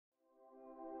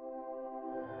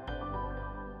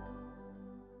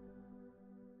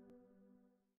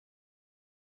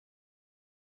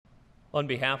On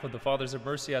behalf of the Fathers of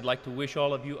Mercy, I'd like to wish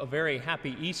all of you a very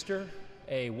happy Easter,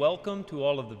 a welcome to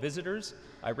all of the visitors.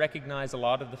 I recognize a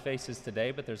lot of the faces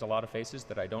today, but there's a lot of faces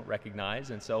that I don't recognize,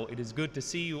 and so it is good to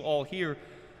see you all here.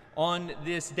 On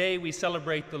this day, we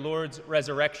celebrate the Lord's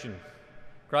resurrection.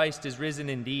 Christ is risen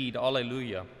indeed.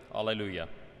 Alleluia, alleluia.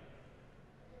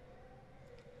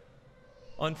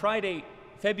 On Friday,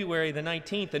 February the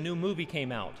 19th, a new movie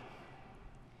came out.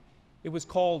 It is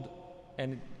called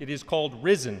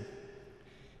Risen.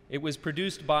 It was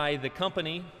produced by the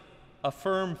company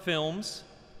Affirm Films,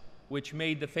 which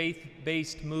made the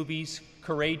faith-based movies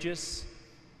Courageous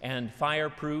and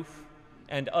Fireproof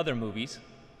and other movies.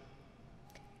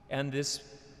 And this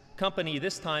company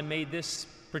this time made this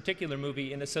particular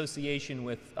movie in association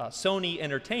with Sony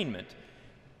Entertainment.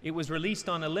 It was released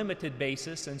on a limited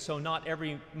basis, and so not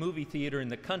every movie theater in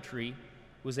the country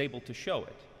was able to show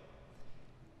it.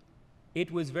 It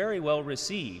was very well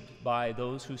received by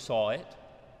those who saw it,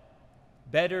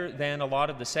 better than a lot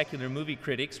of the secular movie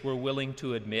critics were willing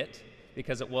to admit,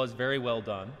 because it was very well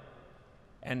done.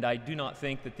 And I do not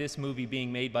think that this movie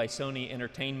being made by Sony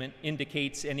Entertainment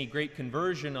indicates any great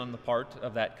conversion on the part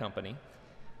of that company.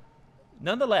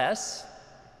 Nonetheless,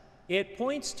 it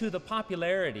points to the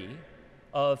popularity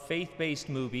of faith-based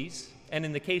movies, and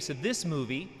in the case of this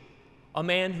movie, a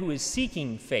man who is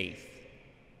seeking faith.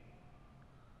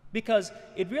 Because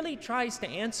it really tries to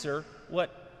answer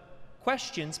what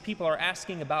questions people are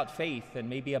asking about faith, and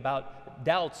maybe about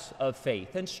doubts of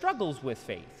faith and struggles with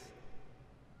faith.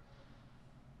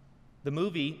 The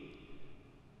movie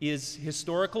is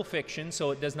historical fiction, so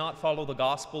it does not follow the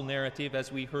gospel narrative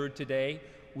as we heard today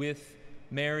with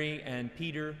Mary and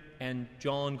Peter and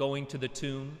John going to the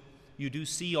tomb. You do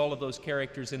see all of those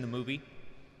characters in the movie.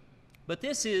 But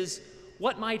this is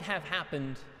what might have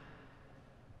happened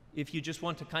if you just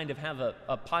want to kind of have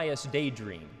a pious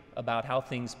daydream about how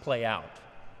things play out.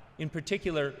 In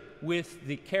particular, with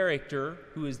the character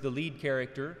who is the lead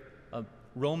character, a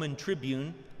Roman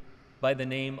tribune by the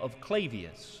name of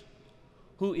Clavius,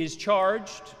 who is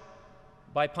charged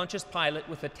by Pontius Pilate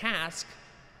with the task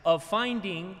of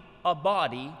finding a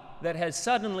body that has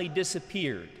suddenly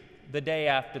disappeared the day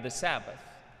after the Sabbath.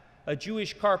 A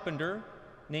Jewish carpenter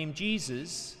named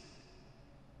Jesus,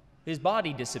 his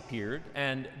body disappeared,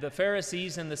 and the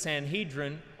Pharisees and the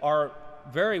Sanhedrin are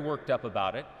very worked up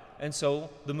about it, and so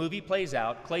the movie plays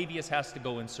out. Clavius has to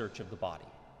go in search of the body.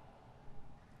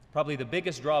 Probably the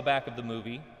biggest drawback of the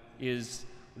movie is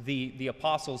the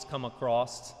apostles come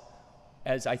across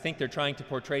as, I think they're trying to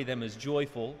portray them as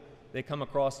joyful. They come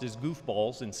across as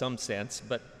goofballs in some sense,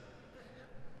 but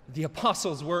the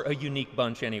apostles were a unique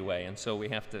bunch anyway, and so we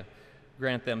have to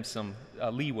grant them some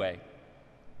leeway.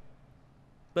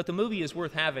 But the movie is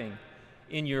worth having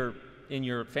in your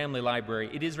family library.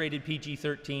 It is rated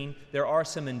PG-13. There are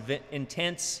some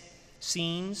intense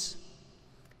scenes.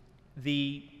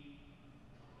 There's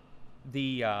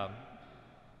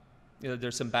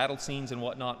some battle scenes and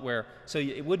whatnot so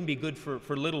it wouldn't be good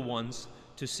for little ones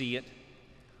to see it.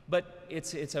 But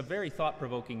it's a very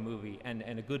thought-provoking movie and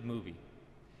a good movie.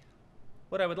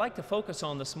 What I would like to focus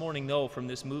on this morning, though, from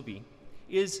this movie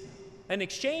is an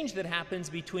exchange that happens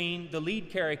between the lead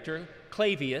character,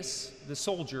 Clavius, the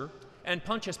soldier, and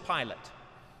Pontius Pilate.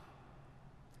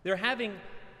 They're having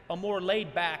a more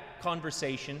laid-back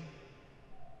conversation,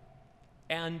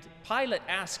 and Pilate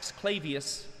asks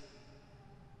Clavius,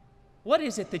 "What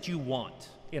is it that you want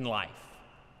in life?"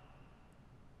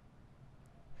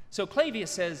 So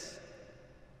Clavius says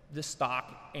the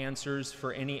stock answers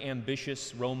for any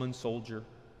ambitious Roman soldier: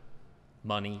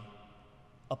 money,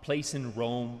 a place in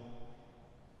Rome,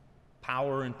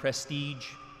 power and prestige,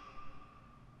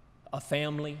 a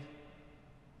family.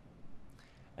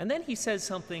 And then he says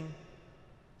something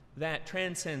that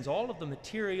transcends all of the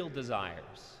material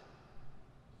desires.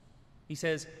 He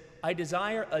says, "I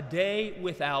desire a day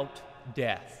without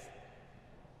death."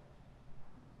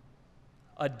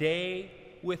 A day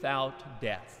without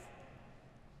death.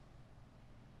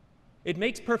 It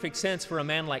makes perfect sense for a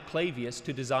man like Clavius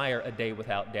to desire a day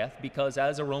without death, because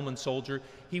as a Roman soldier,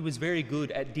 he was very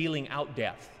good at dealing out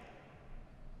death.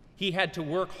 He had to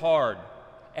work hard,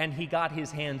 and he got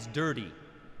his hands dirty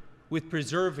with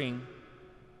preserving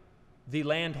the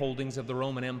land holdings of the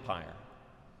Roman Empire.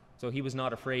 So he was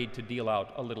not afraid to deal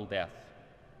out a little death.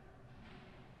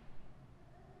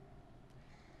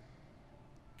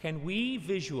 Can we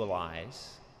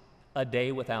visualize a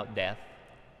day without death?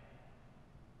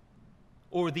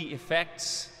 Or the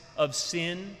effects of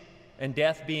sin, and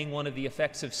death being one of the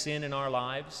effects of sin in our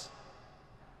lives?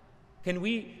 Can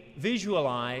we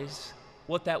visualize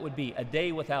what that would be? A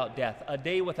day without death, a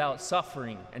day without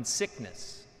suffering and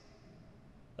sickness,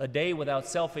 a day without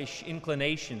selfish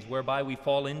inclinations whereby we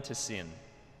fall into sin.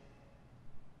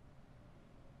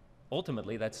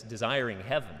 Ultimately, that's desiring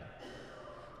heaven.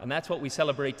 And that's what we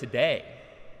celebrate today.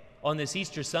 On this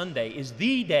Easter Sunday is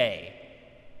the day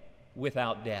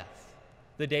without death.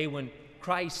 The day when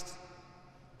Christ,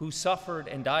 who suffered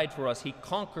and died for us, he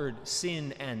conquered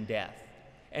sin and death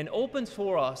and opens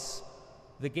for us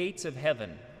the gates of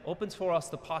heaven, opens for us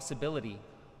the possibility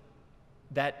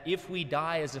that if we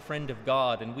die as a friend of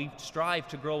God and we strive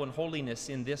to grow in holiness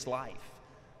in this life,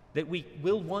 that we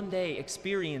will one day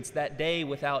experience that day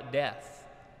without death.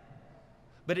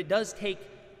 But it does take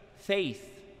faith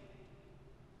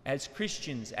as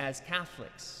Christians, as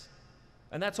Catholics.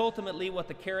 And that's ultimately what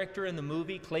the character in the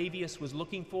movie, Clavius, was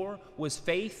looking for, was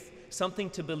faith, something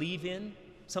to believe in,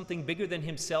 something bigger than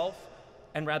himself,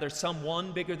 and rather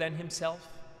someone bigger than himself.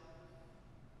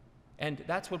 And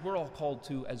that's what we're all called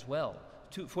to as well,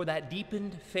 for that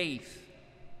deepened faith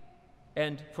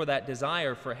and for that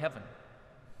desire for heaven.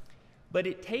 But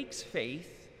it takes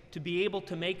faith to be able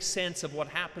to make sense of what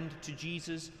happened to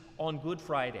Jesus on Good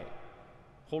Friday,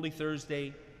 Holy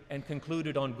Thursday, and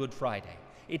concluded on Good Friday.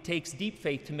 It takes deep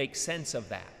faith to make sense of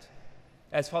that.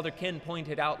 As Father Ken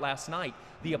pointed out last night,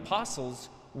 the apostles'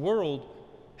 world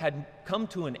had come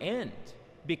to an end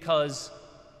because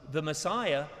the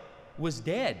Messiah was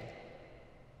dead,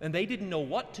 and they didn't know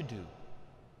what to do.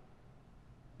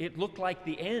 It looked like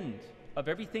the end of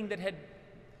everything that had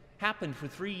happened for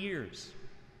 3 years.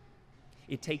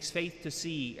 It takes faith to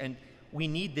see, and we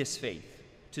need this faith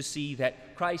to see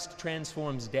that Christ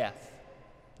transforms death.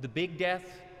 The big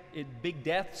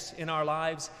deaths in our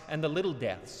lives and the little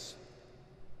deaths,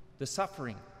 the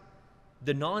suffering,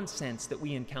 the nonsense that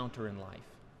we encounter in life.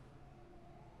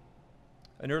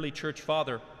 An early church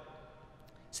father,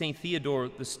 St. Theodore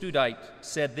the Studite,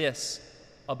 said this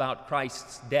about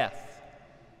Christ's death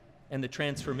and the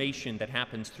transformation that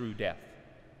happens through death.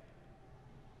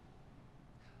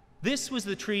 This was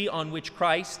the tree on which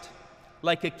Christ,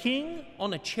 like a king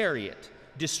on a chariot,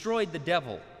 destroyed the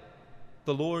devil,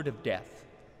 the Lord of death,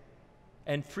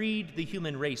 and freed the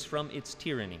human race from its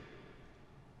tyranny.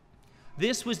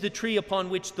 This was the tree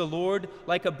upon which the Lord,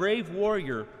 like a brave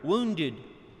warrior, wounded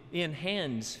in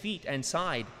hands, feet, and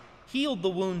side, healed the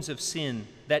wounds of sin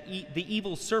that the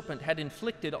evil serpent had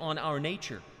inflicted on our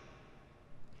nature.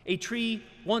 A tree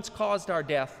once caused our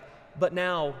death, but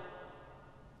now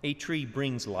a tree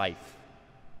brings life.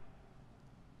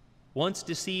 Once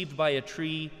deceived by a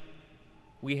tree,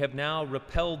 we have now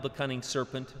repelled the cunning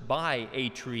serpent by a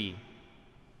tree.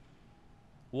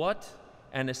 What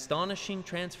an astonishing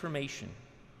transformation!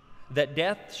 That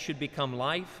death should become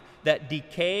life, that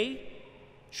decay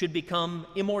should become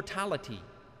immortality,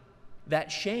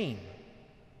 that shame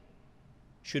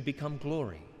should become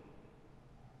glory.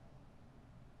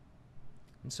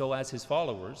 And so, as his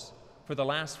followers, for the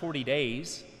last 40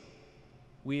 days,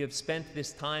 we have spent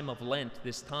this time of Lent,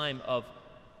 this time of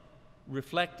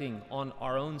reflecting on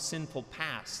our own sinful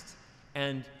past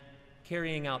and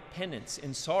carrying out penance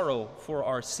in sorrow for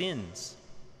our sins.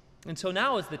 And so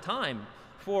now is the time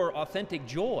for authentic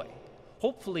joy.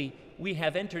 Hopefully, we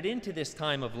have entered into this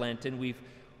time of Lent and we've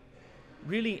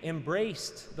really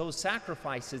embraced those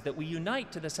sacrifices, that we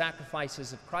unite to the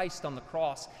sacrifices of Christ on the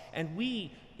cross. And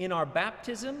we, in our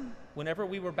baptism, whenever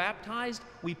we were baptized,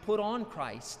 we put on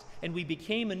Christ and we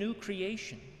became a new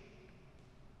creation.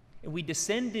 And we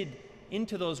descended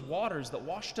into those waters that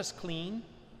washed us clean.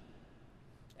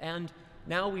 And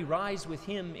now we rise with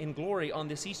him in glory on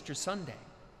this Easter Sunday.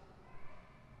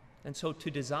 And so to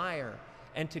desire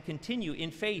and to continue in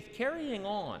faith, carrying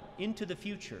on into the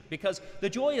future, because the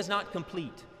joy is not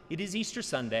complete. It is Easter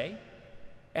Sunday,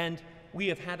 and we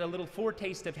have had a little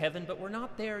foretaste of heaven, but we're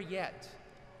not there yet.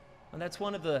 And that's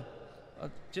one of the,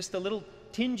 just a little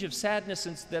tinge of sadness,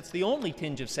 and that's the only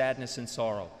tinge of sadness and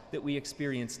sorrow that we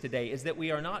experience today, is that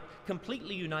we are not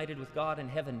completely united with God in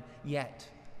heaven yet.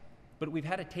 But we've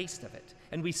had a taste of it,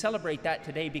 and we celebrate that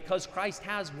today because Christ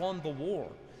has won the war.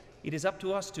 It is up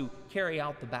to us to carry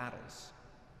out the battles.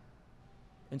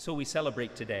 And so we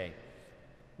celebrate today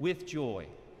with joy,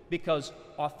 because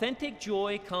authentic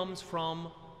joy comes from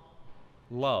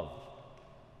love.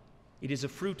 It is a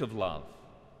fruit of love.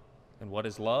 And what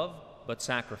is love but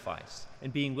sacrifice,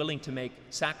 and being willing to make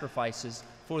sacrifices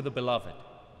for the beloved?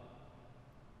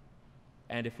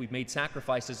 And if we've made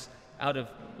sacrifices out of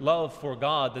love for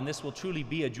God, then this will truly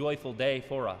be a joyful day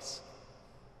for us.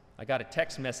 I got a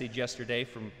text message yesterday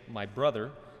from my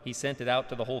brother. He sent it out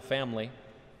to the whole family.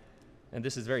 And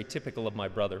this is very typical of my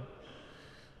brother,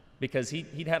 because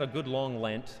he'd had a good long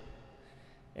Lent,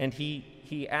 and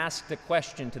he asked a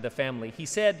question to the family. He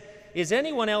said, "Is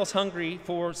anyone else hungry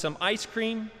for some ice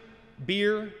cream,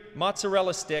 beer,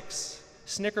 mozzarella sticks,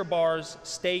 Snicker bars,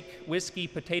 steak, whiskey,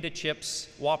 potato chips,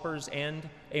 Whoppers, and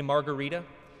a margarita?"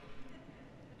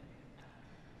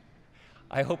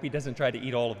 I hope he doesn't try to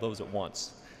eat all of those at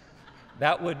once.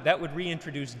 That would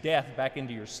reintroduce death back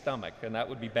into your stomach, and that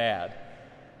would be bad.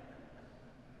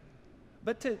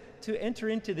 But to enter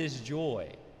into this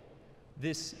joy,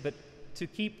 but to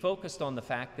keep focused on the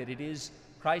fact that it is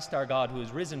Christ our God who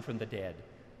is risen from the dead,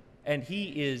 and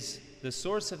he is the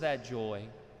source of that joy,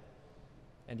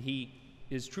 and he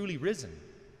is truly risen.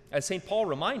 As St. Paul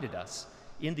reminded us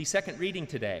in the second reading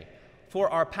today, "For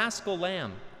our Paschal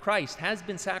Lamb, Christ, has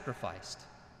been sacrificed.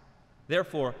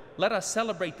 Therefore, let us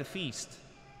celebrate the feast,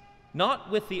 not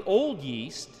with the old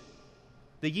yeast,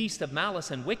 the yeast of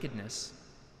malice and wickedness,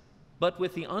 but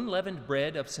with the unleavened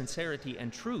bread of sincerity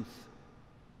and truth."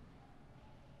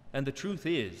 And the truth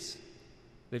is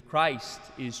that Christ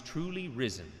is truly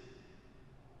risen.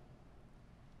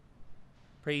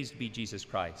 Praised be Jesus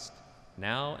Christ,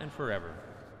 now and forever.